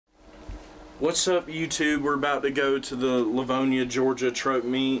What's up, YouTube? We're about to go to the Lavonia, Georgia truck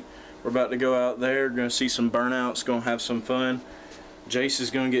meet. We're about to go out there, gonna see some burnouts, gonna have some fun. Jace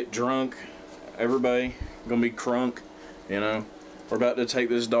is gonna get drunk. Everybody gonna be crunk, you know. We're about to take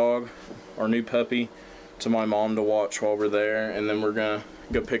this dog, our new puppy, to my mom to watch while we're there, and then we're gonna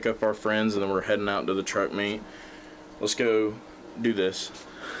go pick up our friends, and then we're heading out to the truck meet. Let's go do this.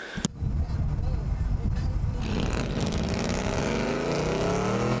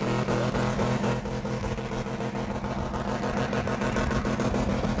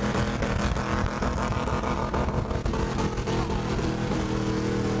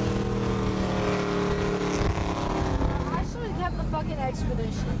 Fucking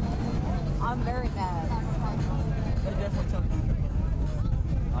expedition. I'm very mad. They definitely took me.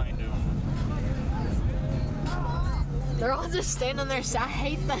 I ain't doing it. They're all just standing there. So I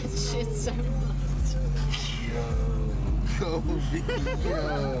hate that shit so much.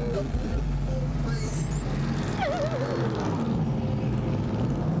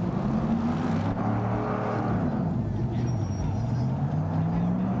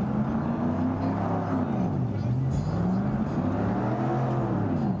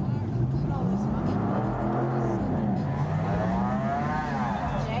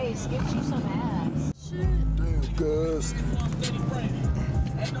 Get you some ass. Shit. Damn, cuz.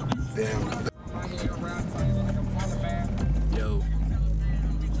 Damn. Yo.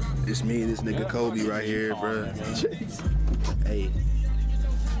 It's me and this nigga Kobe right here, bruh. Hey.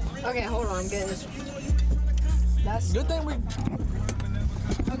 Okay, hold on, I'm getting this. That's good thing we.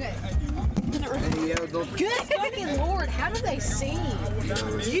 Okay. Hey, yo, don't. Good fucking lord, how do they see?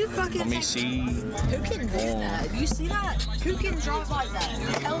 You fucking. Let me see. Who can do that? You see that? Who can drive like that?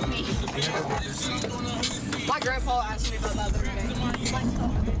 Tell me. My grandpa asked me about that the other day.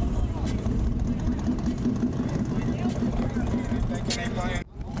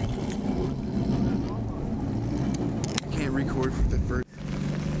 I can't record for the first.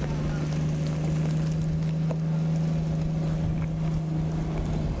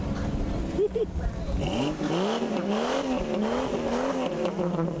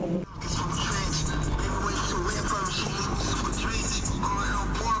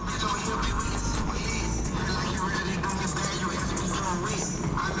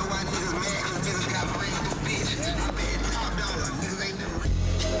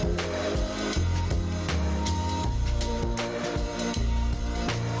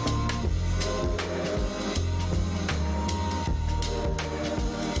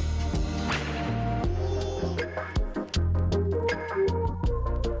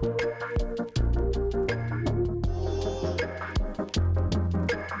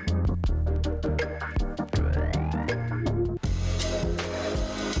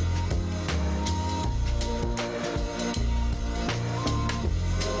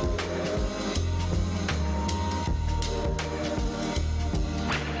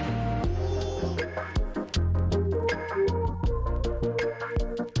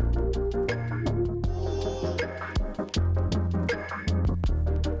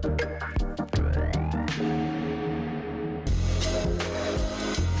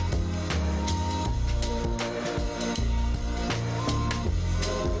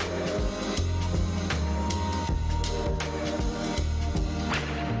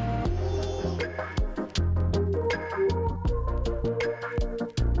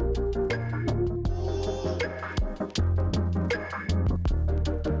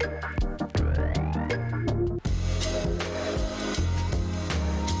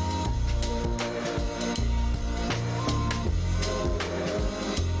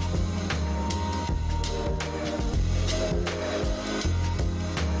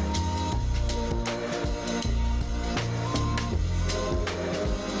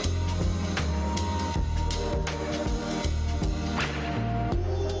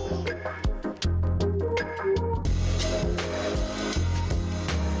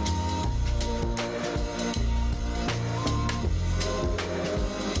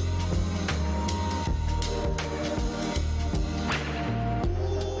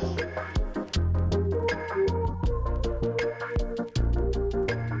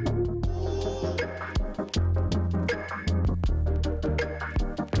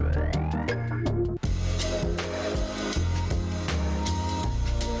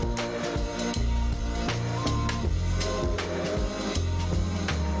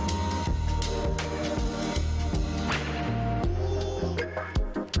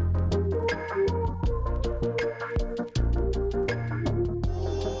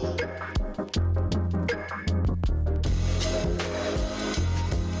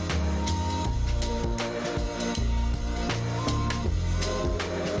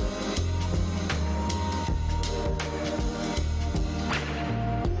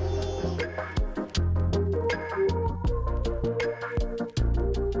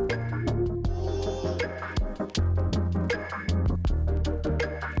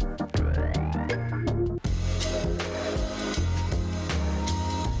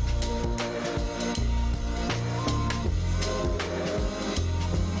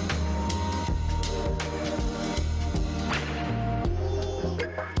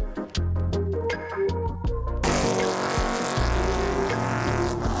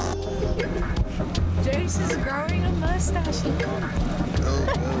 mustache. Oh.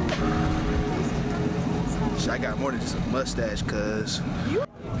 Shit, I got more than just a mustache, cuz.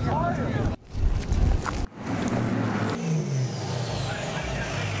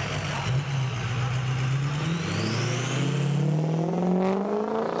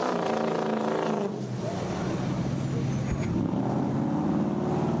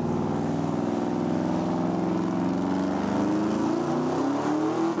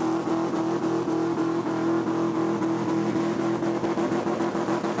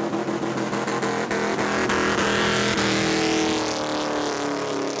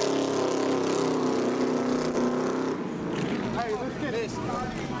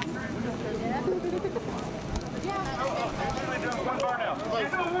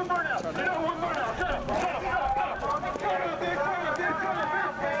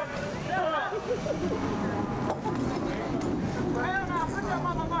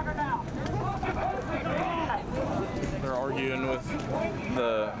 They're arguing with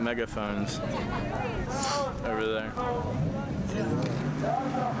the megaphones over there.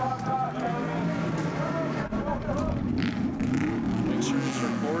 Make sure it's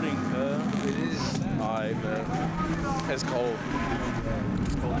recording, cuz. It is. I bet. It's cold.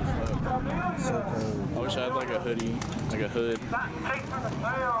 It's cold as fuck. So cold. I wish I had like a hoodie, like a hood.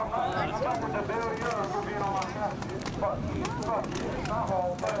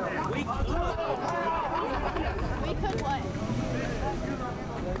 We could what?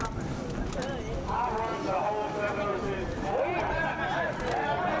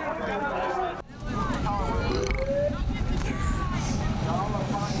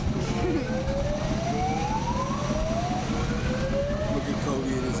 Look at Kobe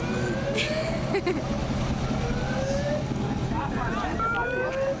in his leg.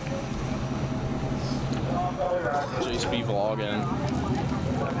 JSP vlogging. Oh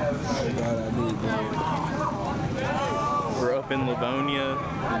God, I need that. We're up in Lavonia,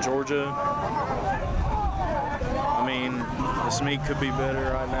 Georgia. I mean, this meet could be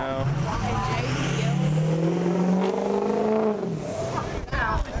better right now.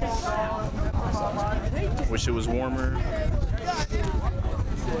 Wish it was warmer.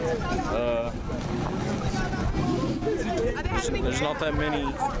 There's not that many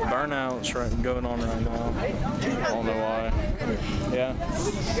burnouts going on right now. I don't know why. Yeah.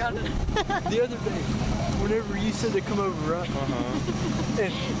 The other day, whenever you said to come over, right?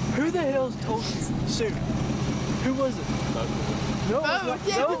 And who the hell's told you soon? Who was it? No, it was not.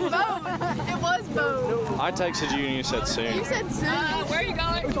 Yeah, No, Bo. It was Bo. I texted you and you said soon. You said soon. Where are you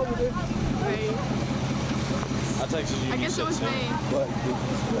going? I texted you I and you guess it said was soon. me. But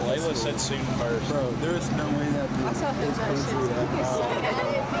Layla said soon first. bro, there is no way that I saw his I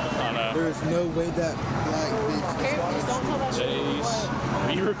know. there is no way that black bitch. Don't tell that shit. Jace,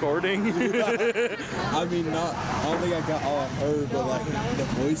 are you recording? I mean, not. I don't think I got all of her, but like the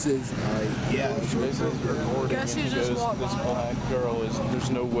voices. Yeah. This is recording. Guess who and he just goes, walked this by? black girl is, there's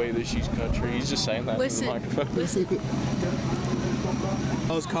no way that she's country. He's just saying that Listen, to the microphone. listen.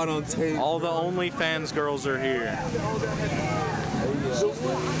 I was caught on tape. All the OnlyFans girls are here.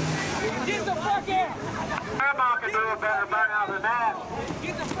 Get the fuck out! Grandma can do a better burnout than that.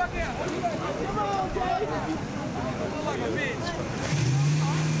 Get the fuck out! Come on, Jay! Look like a bitch.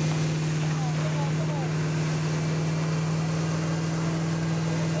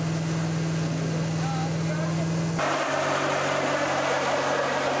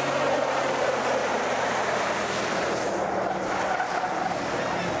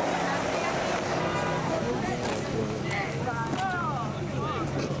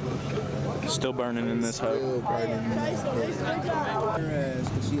 Still burning in this hoe. Still burning in this bitch. Her ass,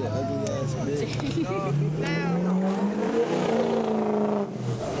 cause she an ugly ass bitch.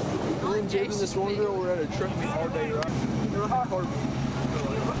 Me and James and this one girl were at a truck meet all day, right? They were hot hard.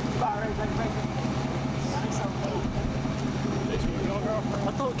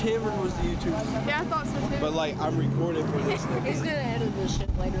 I thought Cameron was the YouTuber. Yeah, I thought so too. But like, I'm recording for this nigga. He's gonna edit this shit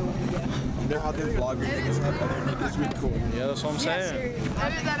later when we go. They're out there vlogging niggas have other niggas recording. Yeah, that's what I'm Yeah, saying. serious.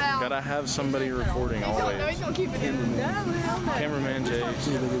 Edit that out. Gotta have somebody recording No, he's always. gonna keep it in. No, hell no. Cameraman Jace.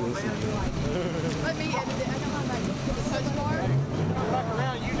 See, look at this. Let me edit it. I got my mic. Touch bar. Back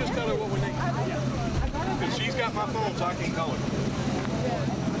around, you just tell her what we need. Because she's got my phone, so I can't call her.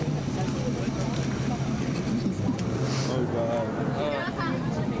 Oh God.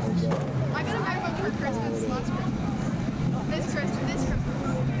 I got a MacBook for Christmas last Christmas. This Christmas.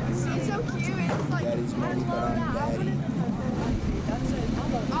 It's so cute. It's like Daddy's money, but I'm daddy.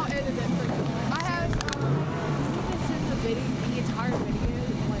 I'll edit it for you. I have This is the video, the entire video,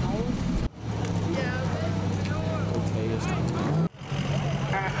 like all of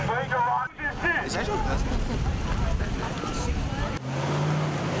Is that your cousin?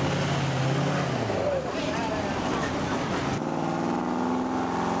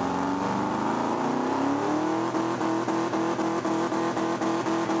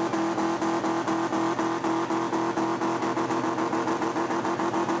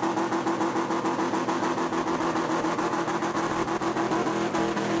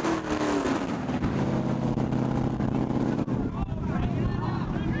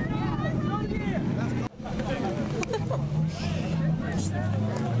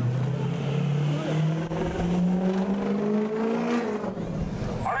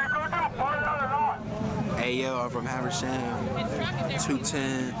 Hey yo, I'm from Haversham,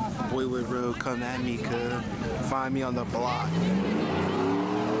 210, Boywood Road, come at me, cuz. Find me on the block.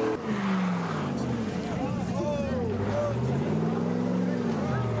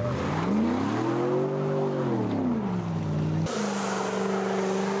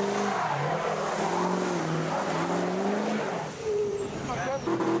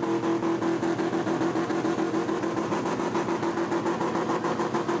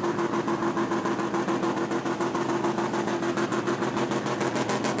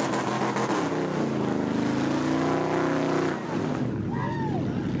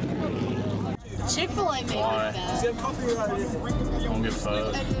 Chick-fil-A made me that. Don't give a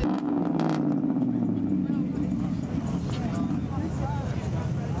fuck.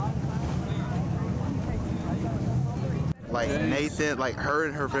 Like Nathan, like her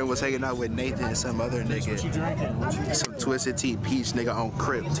and her friend was hanging out with Nathan and some other nigga. What you drinking? Some Twisted Tea Peach nigga on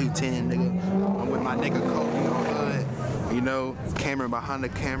Crip 210 nigga. I'm with my nigga Kobe on hood. You know, camera behind the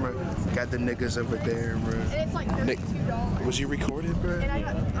camera. Got the niggas over there, bro. And it's like $32. Was you recorded, bro?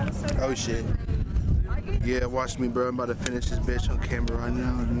 And I was so Oh shit. Yeah, watch me, bro. I'm about to finish this bitch on camera right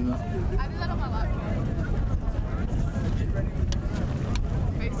now, dude. I do that on my laptop.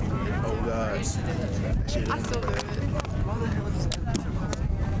 Basically. Oh gosh. That shit I is still do it.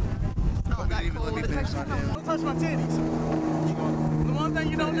 Not that cool. It takes me Don't touch my titties. The one thing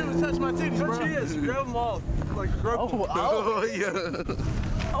you don't do is touch my titties, bro. Yes, grab them off. Like, grab them. Oh yeah.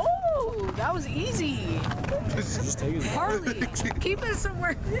 Oh, that was easy. Just take it. Harley, keep it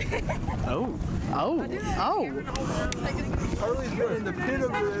somewhere. Oh. Oh. Harley's been in the pit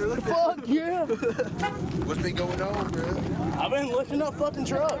over there. Look at Fuck yeah. What's been going on, bro? I've been lifting up fucking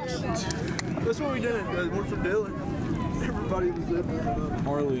trucks. That's what we did. One for Dylan. Everybody was lifting it up.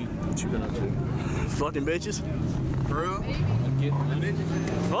 Harley, what you been up to? Fucking bitches. Bro?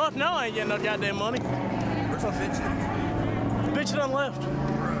 Fuck no, I ain't getting no goddamn money. Where's my bitch? The bitch done left.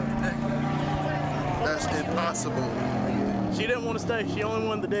 That's impossible. She didn't want to stay. She only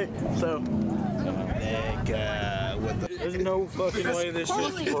wanted the dick. So. Nigga, what the? There's no fucking way this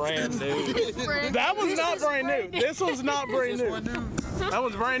shit's brand new. That was not brand new. This was not brand new. That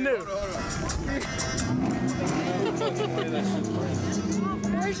was brand new.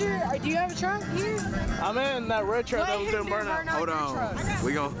 Where's your, do you have a truck here? I'm in that red truck that was doing burnout. Hold on.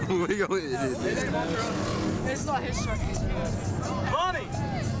 We gon' hit this. It's not his truck. Bonnie, Get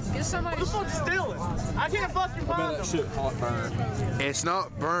what somebody. the fuck's stealing? I can't fucking find That them. shit hot burn. It's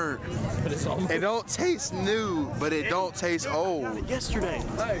not burnt. But it's almost. It don't taste new, but it don't taste old. Yesterday.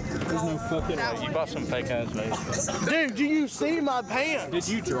 There's no fucking way. You bought some fake ass made. Dude, do you see my pants? Did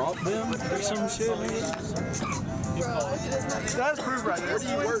you drop them or some shit? That's proof right there. Where do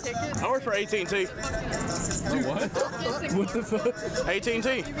you work? I work for AT&T. What? What the fuck? AT&T.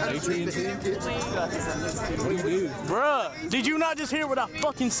 AT&T? What do you do? Bruh, did you not just hear what I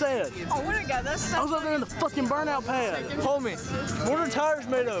fucking said? Oh, what a guy. That's I was up there in the fucking burnout pad. Hold me. What are tires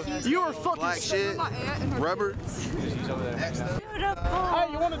made of? You are fucking Black shit, rubber. beautiful.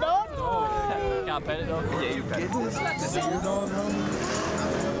 Hey, you want a dog? Can I pet it though? Yeah, you pet it.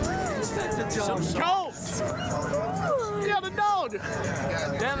 Colt! You got a dog!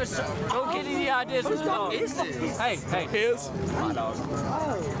 Damn it, don't get any ideas for the dog. Hey, hey. His. My dog.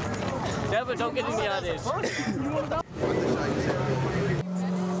 Damn it, don't get any ideas.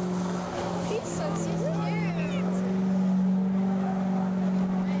 He's so cute.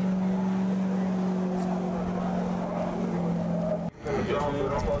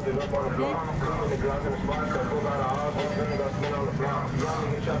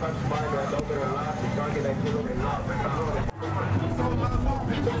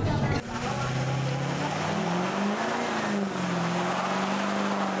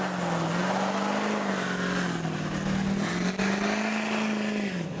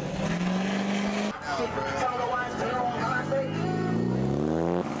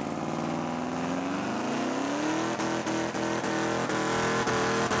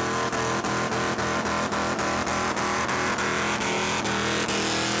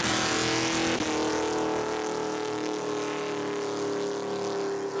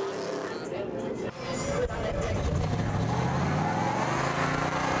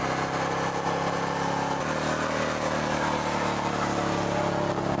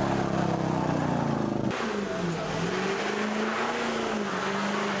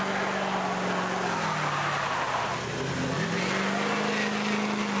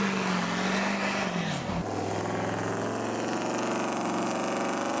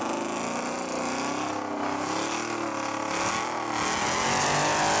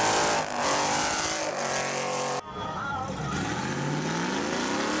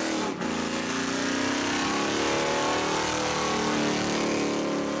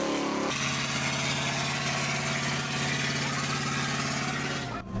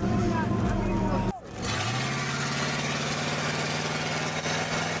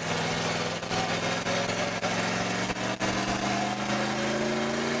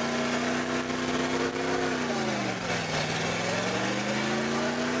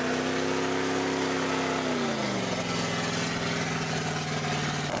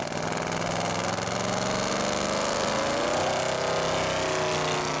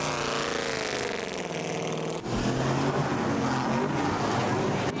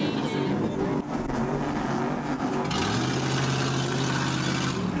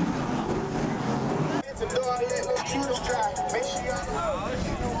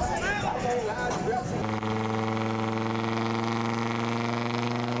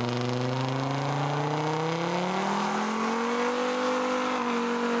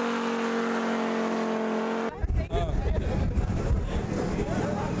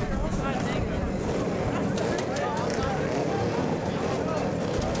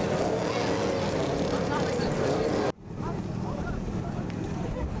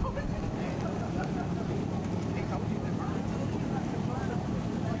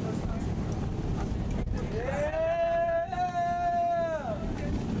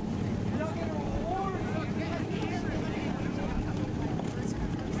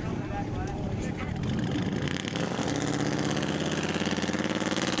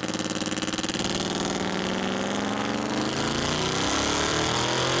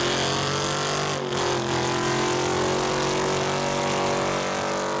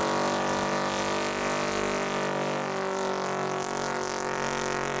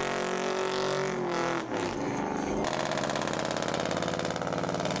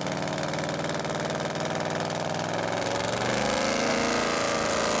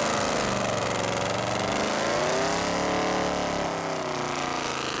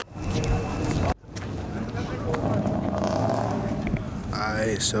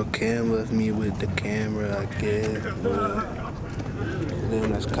 Alright, so Cam left me with the camera, I guess, but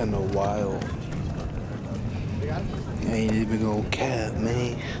then that's kind of wild. I ain't even gonna cap,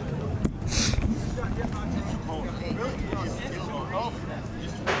 man.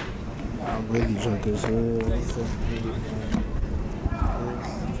 I'm really drunk as hell.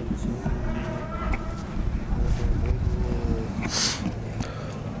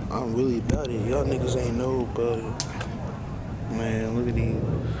 I'm really about it. Y'all niggas ain't know about it. Man, look at these.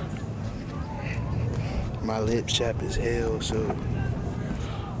 My lips chapped as hell, so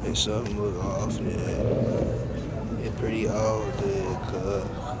it's something look off there. It's pretty off there, cuz.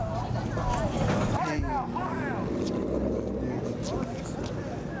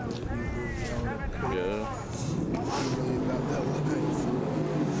 Yeah.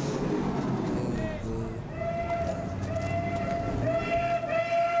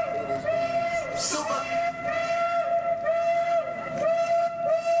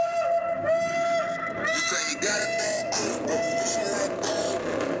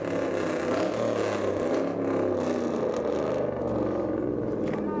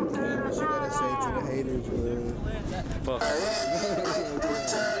 Fuck.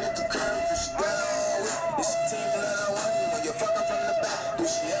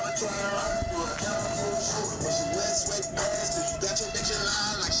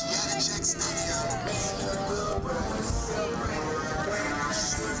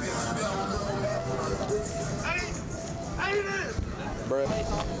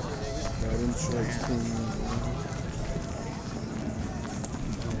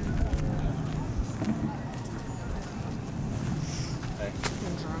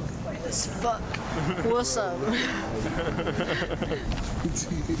 As fuck. What's up?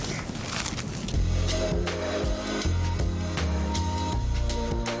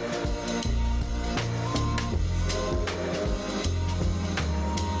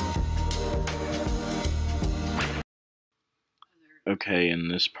 Okay, in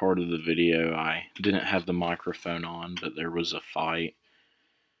this part of the video, I didn't have the microphone on, but there was a fight.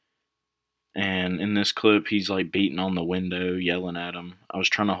 And in this clip, he's like beating on the window, yelling at him. I was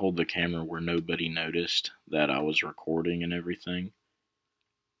trying to hold the camera where nobody noticed that I was recording and everything.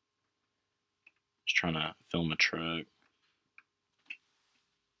 I was trying to film a truck.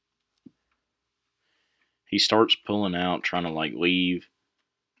 He starts pulling out, trying to like leave.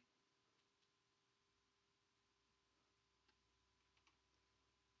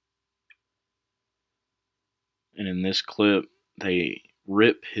 And in this clip, they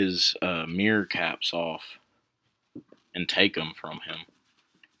rip his mirror caps off and take them from him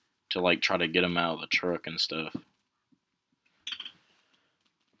to like try to get him out of the truck and stuff.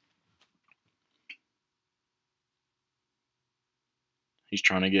 He's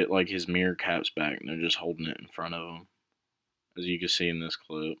trying to get like his mirror caps back and they're just holding it in front of him, as you can see in this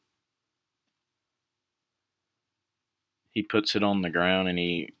clip. He puts it on the ground and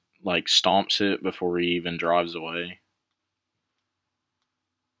he like stomps it before he even drives away.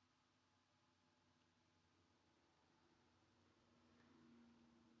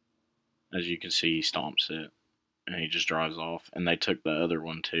 As you can see, he stomps it and he just drives off. And they took the other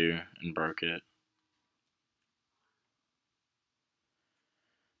one too and broke it.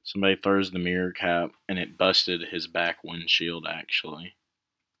 Somebody throws the mirror cap and it busted his back windshield actually.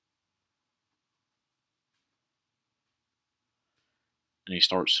 And he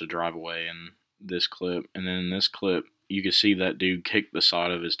starts to drive away and this clip, and then in this clip, you can see that dude kicked the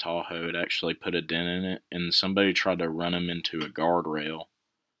side of his Tahoe. It actually put a dent in it, and somebody tried to run him into a guardrail.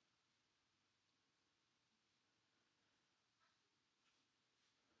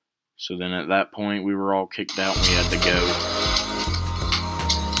 So then at that point, we were all kicked out and we had to go.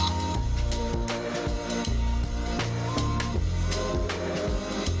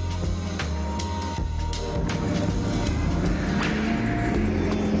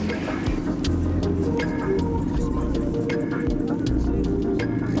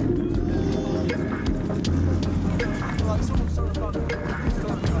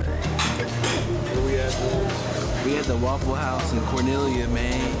 We at the Waffle House in Cornelia,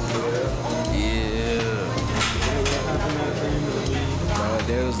 man. Yeah. Bro,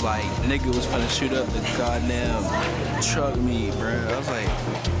 there was like, nigga was finna shoot up the goddamn truck meet, bro. I was like,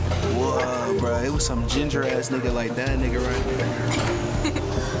 whoa, bro. It was some ginger ass nigga like that nigga right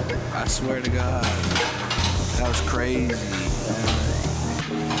there. I swear to God. That was crazy.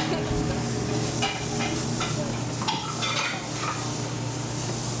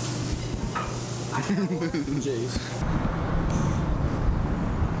 Jeez.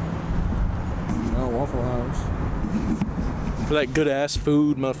 Oh, Waffle House. For that good ass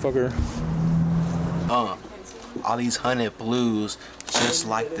food, motherfucker. All these 100 blues, just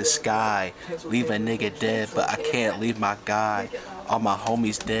like the sky. Leave a nigga dead, but I can't leave my guy. All my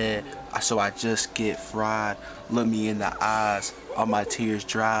homies dead, so I just get fried. Look me in the eyes, all my tears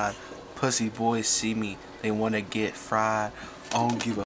dried. Pussy boys see me, they wanna get fried. I don't give a